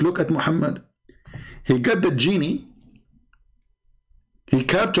 Look at Muhammad. He got the genie. He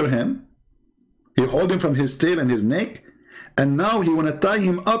captured him. He hold him from his tail and his neck. And now he want to tie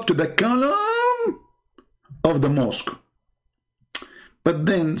him up to the column of the mosque. But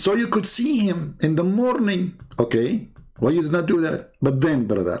then, so you could see him in the morning. Okay, why you did not do that? But then,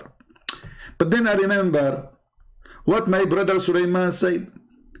 brother, I remember what my brother Sulaiman said.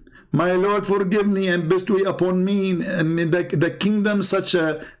 My Lord, forgive me and bestow upon me and the kingdom such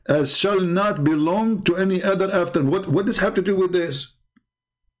as shall not belong to any other after. What does have to do with this?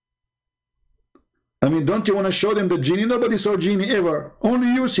 I mean, don't you want to show them the genie? Nobody saw genie ever.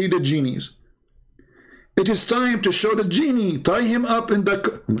 Only you see the genies. It is time to show the genie. Tie him up in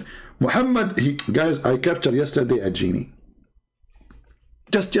the... Muhammad, guys, I captured yesterday a genie.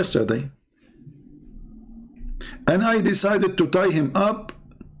 Just yesterday. And I decided to tie him up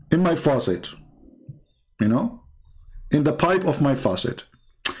in my faucet. You know? In the pipe of my faucet.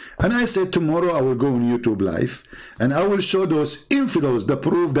 And I said, tomorrow I will go on YouTube Live and I will show those infidels the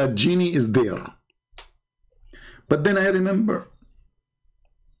proof that genie is there. But then I remember.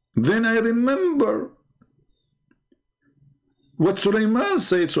 What Sulaiman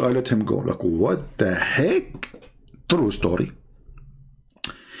said, so I let him go. Like, what the heck? True story.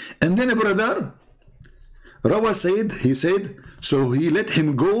 And then, brother, Rawa said, he said, so he let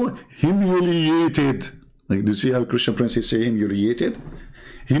him go humiliated. Like, do you see how Christian friends say humiliated?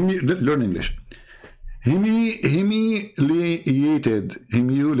 Learn English.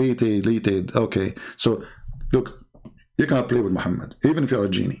 Humiliated. Okay. So, look, you cannot play with Muhammad, even if you're a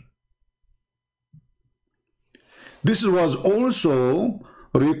genie. This was also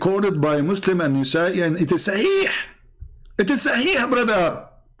recorded by Muslim and Nisa'i, and it is sahih. It is sahih, brother.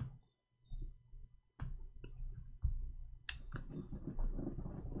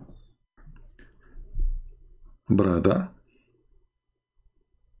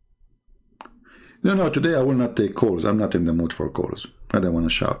 No, today I will not take calls. I'm not in the mood for calls. I don't want to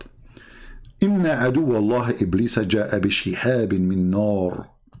shout. إن عدو الله إبليس جاء بشهاب من نار.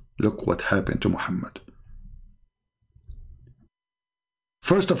 Look what happened to Muhammad.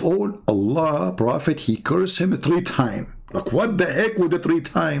 First of all, Allah, Prophet, he cursed him 3 times. Like, what the heck with the 3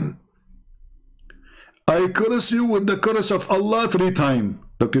 times? I curse you with the curse of Allah 3 times.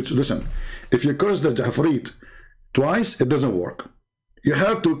 Look, listen, if you curse the Jafrit twice, it doesn't work. You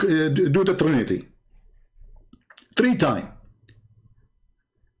have to do the Trinity 3 times.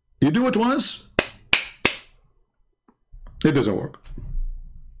 You do it once, it doesn't work.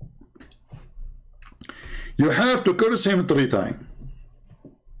 You have to curse him 3 times.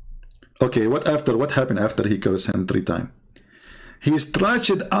 Okay, what happened after he cursed him 3 times? He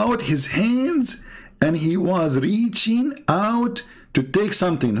stretched out his hands and he was reaching out to take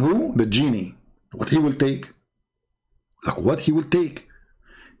something. Who? The genie. What he will take? Like, what he will take?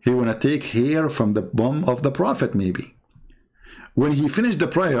 He wanna take hair from the bum of the Prophet, maybe. When he finished the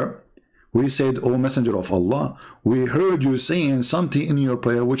prayer, we said, O Messenger of Allah, we heard you saying something in your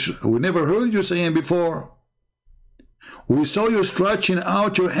prayer which we never heard you saying before. We saw you stretching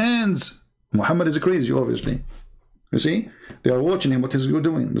out your hands. Muhammad is crazy, obviously. You see? They are watching him. What is he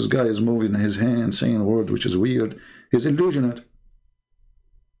doing? This guy is moving his hands, saying words which is weird. He's illusionate.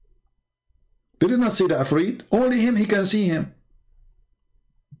 They did not see the Afrit. Only him, he can see him.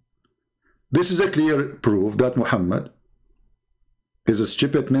 This is a clear proof that Muhammad is a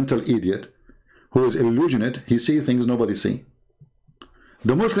stupid mental idiot who is illusionate. He sees things nobody see.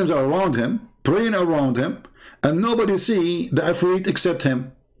 The Muslims are around him, praying around him, and nobody see the Afrit except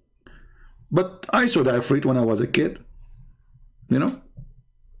him. But I saw the Afrit when I was a kid. You know?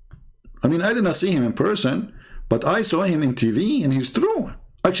 I mean, I did not see him in person, but I saw him in TV, and he's true.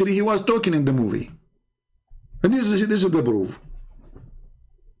 Actually, he was talking in the movie. And this is the proof.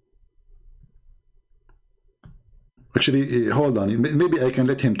 Actually, hold on. Maybe I can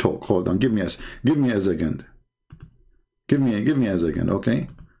let him talk. Hold on. Give me a second. Give me a second, okay?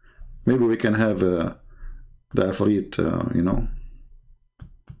 Maybe we can have the Afrit, you know.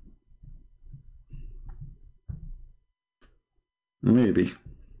 Maybe.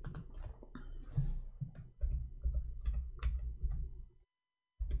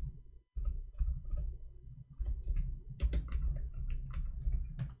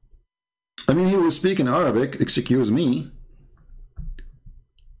 I mean, he will speak in Arabic, excuse me.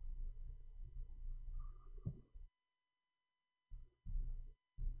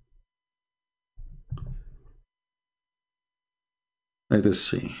 Let us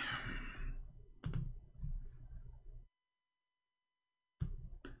see.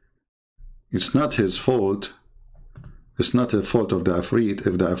 It's not his fault. It's not the fault of the Afrit.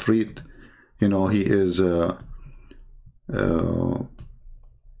 If the Afrit, you know, he is let's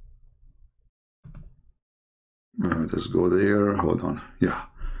go there. Hold on. Yeah.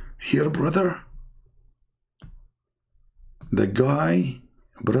 Here, brother. The guy,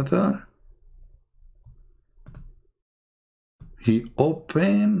 brother, he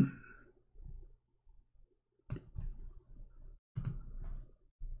opened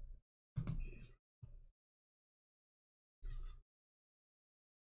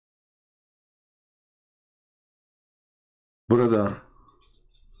brother,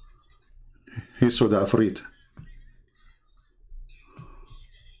 he saw the Afrit.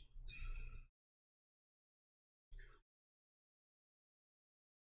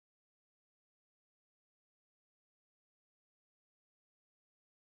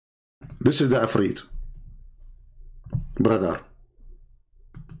 This is the Afrit, brother.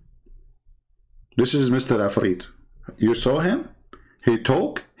 This is Mr. Afrit. You saw him? He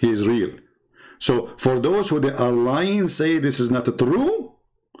talk, he is real. So for those who they are lying, say this is not true,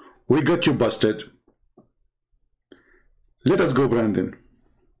 we got you busted. Let us go, Brandon.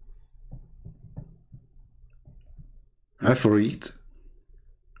 Afrit.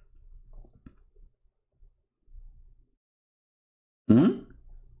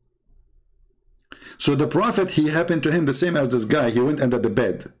 So the prophet, he happened to him the same as this guy. He went under the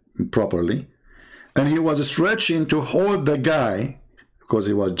bed properly, and he was stretching to hold the guy because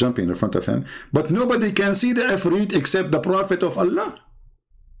he was jumping in front of him. But nobody can see the Afrit except the prophet of Allah.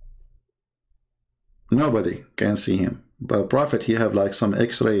 Nobody can see him. But prophet, he have like some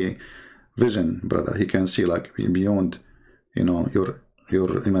X-ray vision, brother. He can see like beyond, you know, your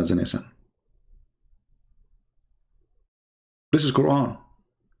imagination. This is Quran.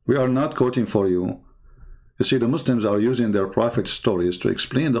 We are not quoting for you. You see, the Muslims are using their prophet stories to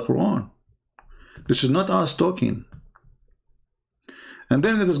explain the Quran. This is not us talking. And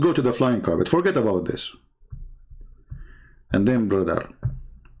then let us go to the flying carpet. Forget about this. And then, brother,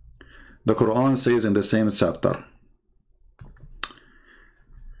 the Quran says in the same chapter,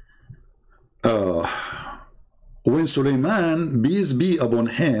 when Sulaiman, peace be upon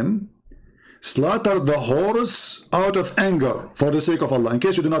him, slaughtered the horse out of anger for the sake of Allah. In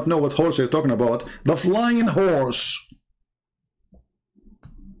case you do not know what horse you're talking about, the flying horse.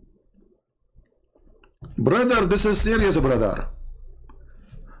 Brother, this is serious, brother.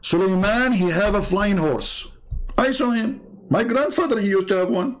 Sulaiman, he have a flying horse. I saw him. My grandfather, he used to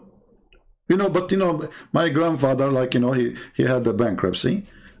have one. You know, but you know, my grandfather, like, you know, he had the bankruptcy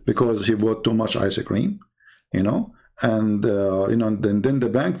because he bought too much ice cream, you know. And you know, then the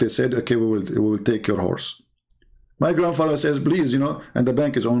bank, they said, okay, we will take your horse. My grandfather says, please, you know, and the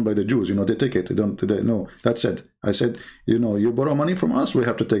bank is owned by the Jews, you know, they take it. They no, that's it. I said, you know, you borrow money from us, we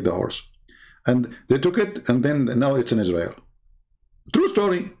have to take the horse. And they took it, and then now it's in Israel. True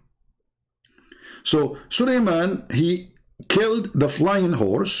story. So Sulaiman, he killed the flying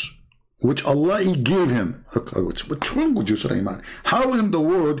horse, which Allah, he gave him. What's wrong with you, Sulaiman? How in the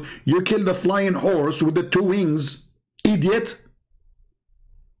world you kill the flying horse with the two wings? Idiot.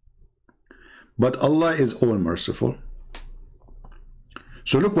 But Allah is all merciful.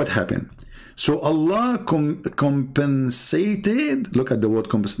 So look what happened. So Allah compensated. Look at the word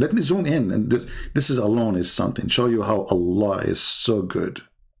compensate. Let me zoom in, and this is alone is something. Show you how Allah is so good.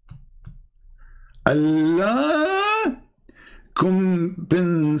 Allah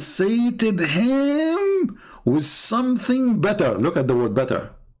compensated him with something better. Look at the word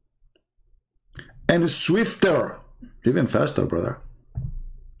better. And swifter. Even faster, brother.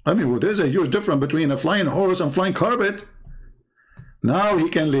 I mean, well, there's a huge difference between a flying horse and flying carpet. Now he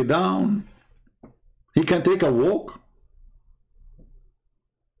can lay down. He can take a walk.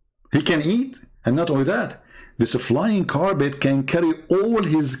 He can eat. And not only that, this flying carpet can carry all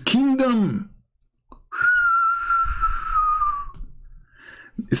his kingdom.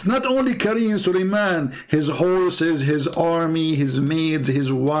 It's not only carrying Sulaiman, his horses, his army, his maids,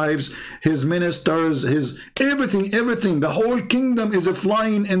 his wives, his ministers, his everything. The whole kingdom is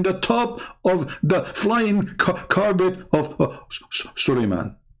flying in the top of the flying carpet of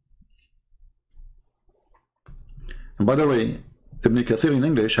Sulaiman. And by the way, Ibn Kathir in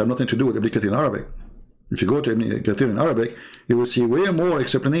English have nothing to do with Ibn Kathir in Arabic. If you go to Ibn Kathir in Arabic, you will see way more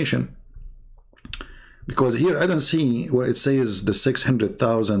explanation. Because here I don't see where it says the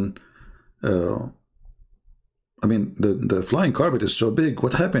 600,000 I mean, the flying carpet is so big.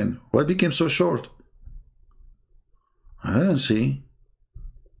 What happened? Why it became so short? I don't see.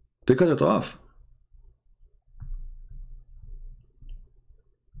 They cut it off.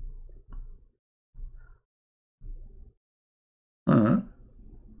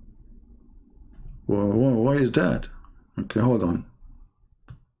 Well, why is that? Okay, hold on.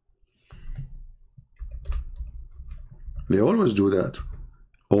 They always do that.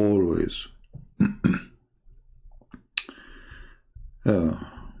 Always. Oh,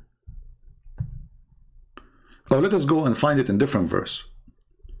 let us go and find it in different verse.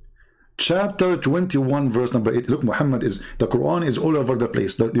 Chapter 21, verse number 8. Look, Muhammad is, the Quran is all over the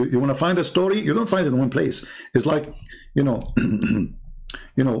place. You want to find a story, you don't find it in one place. It's like, you know,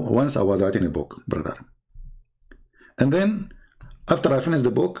 once I was writing a book, brother. And then, after I finished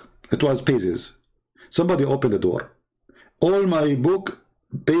the book, it was pages. Somebody opened the door. All my book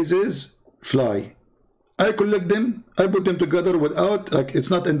pages fly. I collect them, I put them together without, like,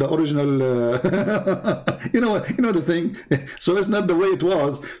 it's not in the original, you know the thing. So it's not the way it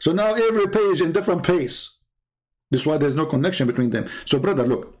was. So now every page in different pace. This is why there's no connection between them. So brother,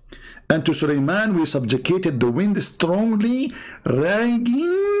 look. And to Sulaiman we subjugated the wind strongly, running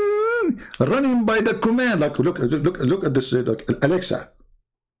by the command. Like, look at this, like, Alexa,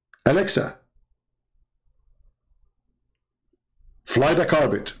 fly the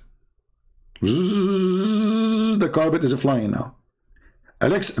carpet. The carpet is flying now.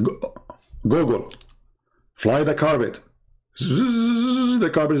 Alexa, Google, fly the carpet. The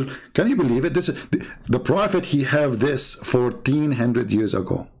carpet is, can you believe it? This is the prophet. He have this 1400 years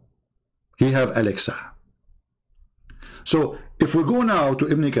ago. He have Alexa. So if we go now to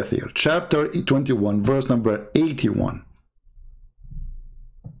Ibn Kathir, chapter 21, verse number 81.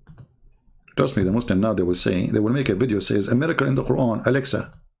 Trust me, the Muslim now, they will say, they will make a video says America in the Quran,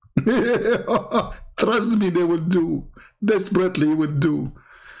 Alexa. Trust me, they would do, desperately would do.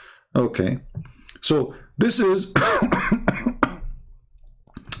 Okay, so this is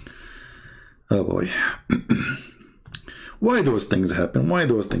oh boy. Why those things happen? Why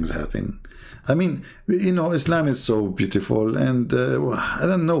those things happen? I mean, you know, Islam is so beautiful, and I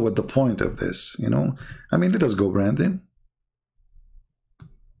don't know what the point of this, you know. I mean, let us go, Brandon.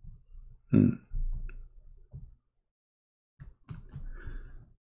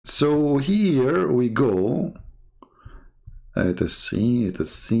 So here we go. Let us see.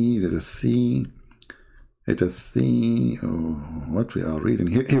 What we are reading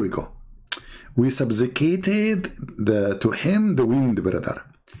here. Here we go. We subjugated to him the wind, brother.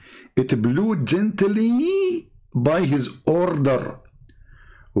 It blew gently by his order,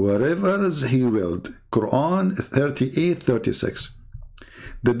 wherever he willed. Quran 38:36.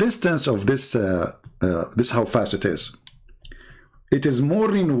 The distance of this, this how fast it is. It is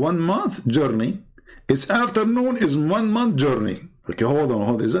morning 1 month journey. Its afternoon is 1 month journey. Okay, hold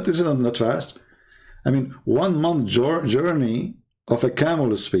on. This is not fast. I mean, 1 month journey of a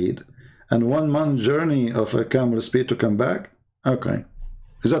camel speed and 1 month journey of a camel speed to come back. Okay,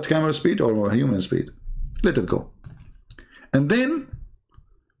 is that camel speed or human speed? Let it go. And then,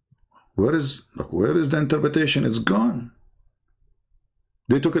 where is the interpretation? It's gone.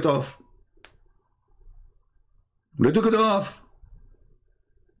 They took it off. They took it off.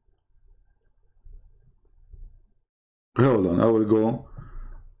 Hold on, I will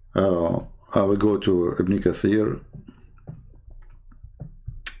go to Ibn Kathir.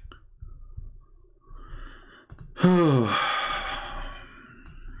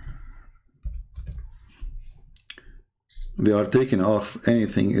 They are taking off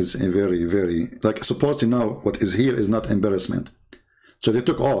anything is a very, very, like, supposedly now what is here is not embarrassment. So they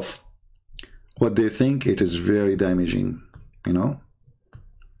took off what they think it is very damaging, you know.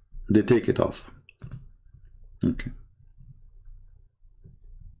 They take it off. Okay.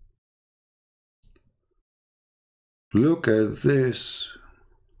 Look at this.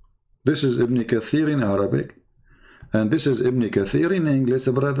 This is Ibn Kathir in Arabic, and this is Ibn Kathir in English,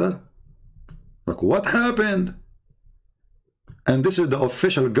 brother. Look what happened. And this is the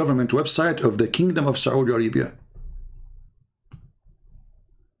official government website of the Kingdom of Saudi Arabia.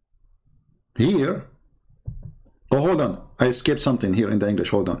 Here. Oh, hold on. I skipped something here in the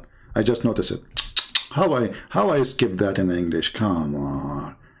English. Hold on. I just noticed it. How I skipped that in English? Come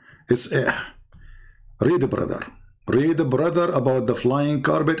on. It's read, brother. Read, brother, about the flying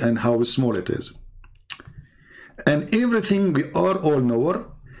carpet and how small it is. And everything we are all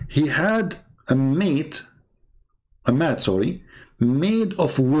know. He had a mat, made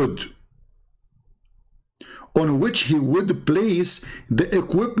of wood, on which he would place the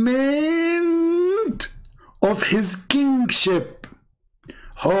equipment of his kingship,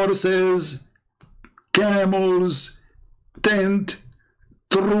 horses, camels, tent,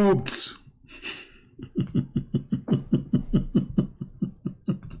 troops.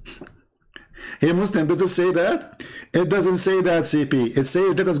 Hey Muslim, does it say that? It doesn't say that, CP. It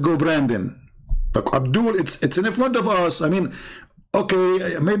says, let us go, Brandon. Like Abdul, it's in front of us. I mean,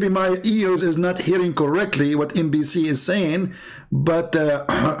 okay, maybe my ears is not hearing correctly what NBC is saying, but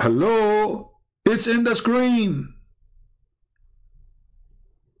hello, it's in the screen.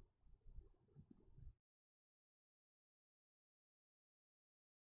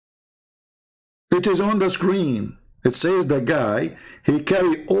 It is on the screen. It says the guy, he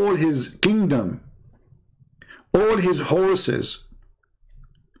carried all his kingdom, all his horses,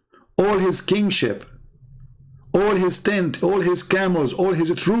 all his kingship, all his tent, all his camels, all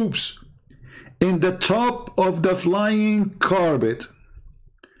his troops in the top of the flying carpet.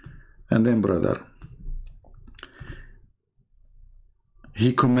 And then, brother,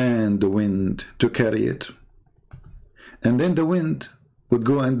 he commanded the wind to carry it. And then the wind would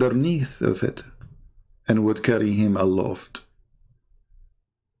go underneath of it and would carry him aloft.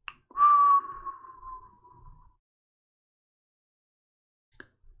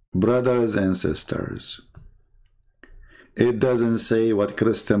 Brothers and sisters, it doesn't say what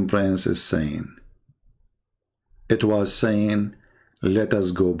Christian Prince is saying. It was saying, let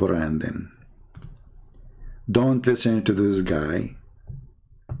us go, Brandon. Don't listen to this guy.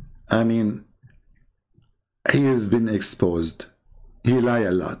 I mean, he has been exposed. He lied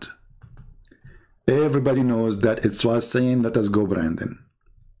a lot. Everybody knows that it was saying, let us go, Brandon.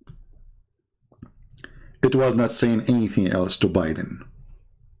 It was not saying anything else to Biden.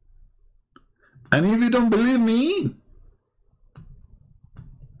 And if you don't believe me,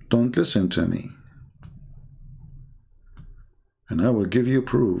 don't listen to me. And I will give you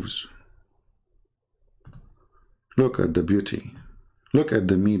proofs. Look at the beauty. Look at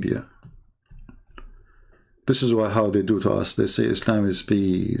the media. This is how they do to us. They say Islam is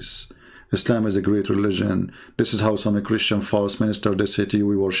peace. Islam is a great religion. This is how some Christian false minister, they say to you,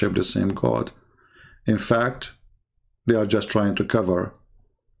 we worship the same God. In fact, they are just trying to cover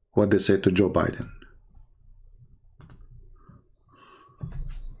what they say to Joe Biden.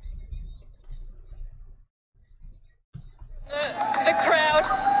 The crowd.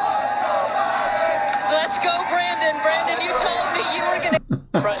 Let's go, Brandon. Brandon, you told me you were going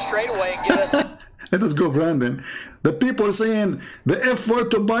to front straightaway and get us. Let us go, Brandon. The people saying the F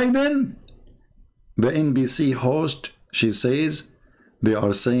word to Biden, the NBC host, she says, they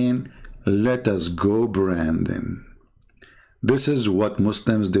are saying, let us go, Brandon. This is what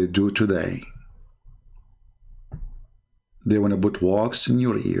Muslims, they do today. They want to put wax in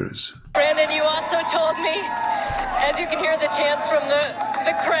your ears. Brandon, you also told me, as you can hear the chants from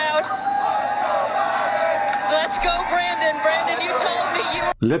the crowd, let's go, Brandon. Brandon, you told me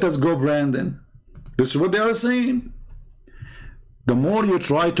you... Let us go, Brandon. This is what they are saying. The more you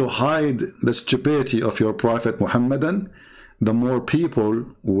try to hide the stupidity of your Prophet Muhammadan, the more people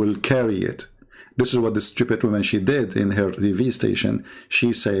will carry it. This is what the stupid woman, she did in her TV station.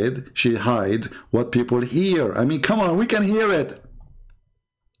 She said she hide what people hear. I mean, come on, we can hear it.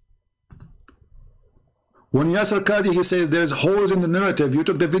 When Yasser Qadi, he says there's holes in the narrative, you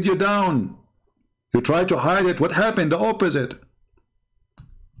took the video down. You tried to hide it. What happened? The opposite.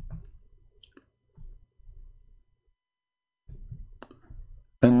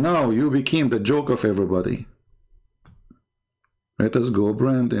 And now you became the joke of everybody. Let us go,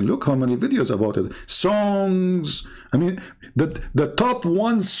 Brandon. Look how many videos about it. Songs. I mean, the top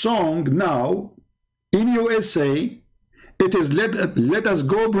one song now in USA, it is Let Us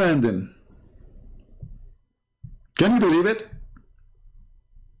Go, Brandon. Can you believe it?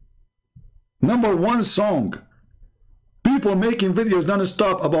 Number one song. People making videos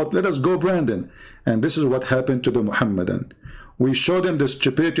non-stop about Let Us Go, Brandon. And this is what happened to the Muhammadan. We show them the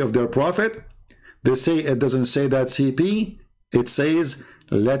stupidity of their prophet. They say it doesn't say that, CP. It says,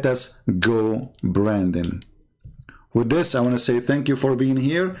 let us go, Brandon. With this, I want to say thank you for being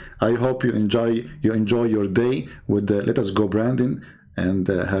here. I hope you enjoy your day with the Let Us Go, Brandon, and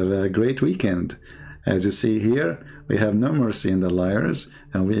have a great weekend. As you see here, we have no mercy in the liars,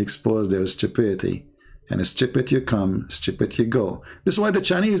 and we expose their stupidity. And stupid you come, stupid you go. This is why the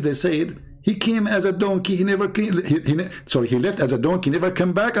Chinese, they said, he came as a donkey, he never came, he left as a donkey, never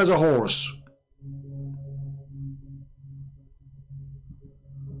came back as a horse.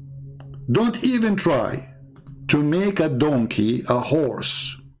 Don't even try to make a donkey a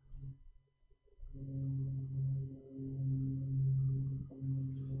horse.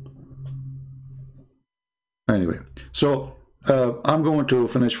 Anyway, so I'm going to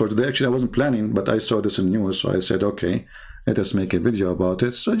finish for today. Actually, I wasn't planning, but I saw this in news, so I said, okay, let us make a video about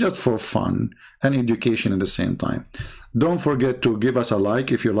it. So just for fun and education at the same time. Don't forget to give us a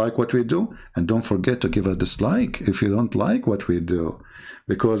like if you like what we do, and don't forget to give a dislike if you don't like what we do,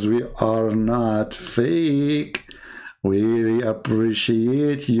 because we are not fake. We really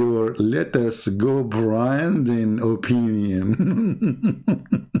appreciate your let us go branding opinion.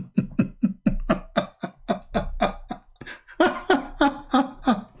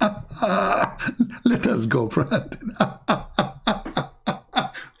 Let us go, Brandon.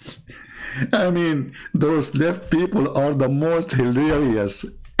 I mean, those left people are the most hilarious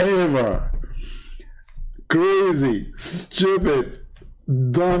ever. Crazy, stupid,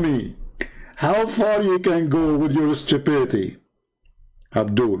 dummy. How far you can go with your stupidity?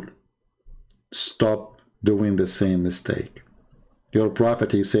 Abdul, stop doing the same mistake. Your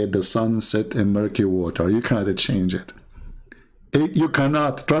prophet, he said, the sun set in murky water. You cannot change it. You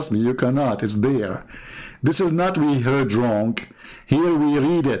cannot, trust me, you cannot. It's there. This is not we heard wrong. Here we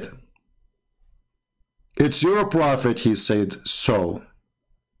read it. It's your prophet, he said so.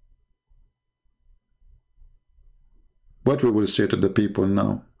 What we will say to the people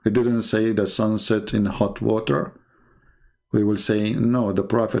now? It doesn't say the sun set in hot water. We will say, no, the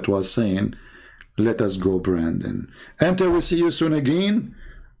prophet was saying, let us go, Brandon. Until we see you soon again,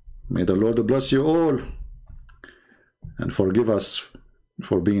 may the Lord bless you all. And forgive us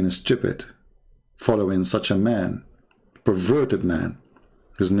for being stupid, following such a man, perverted man.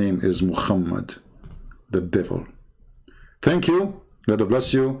 His name is Muhammad, the devil. Thank you, God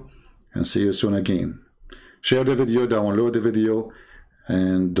bless you, and see you soon again. Share the video, download the video,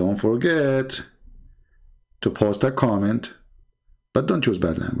 and don't forget to post a comment, but don't use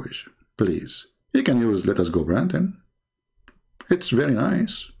bad language, please. You can use let us go, Brandon. It's very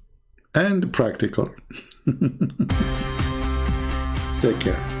nice and practical. Take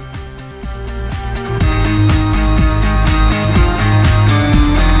care.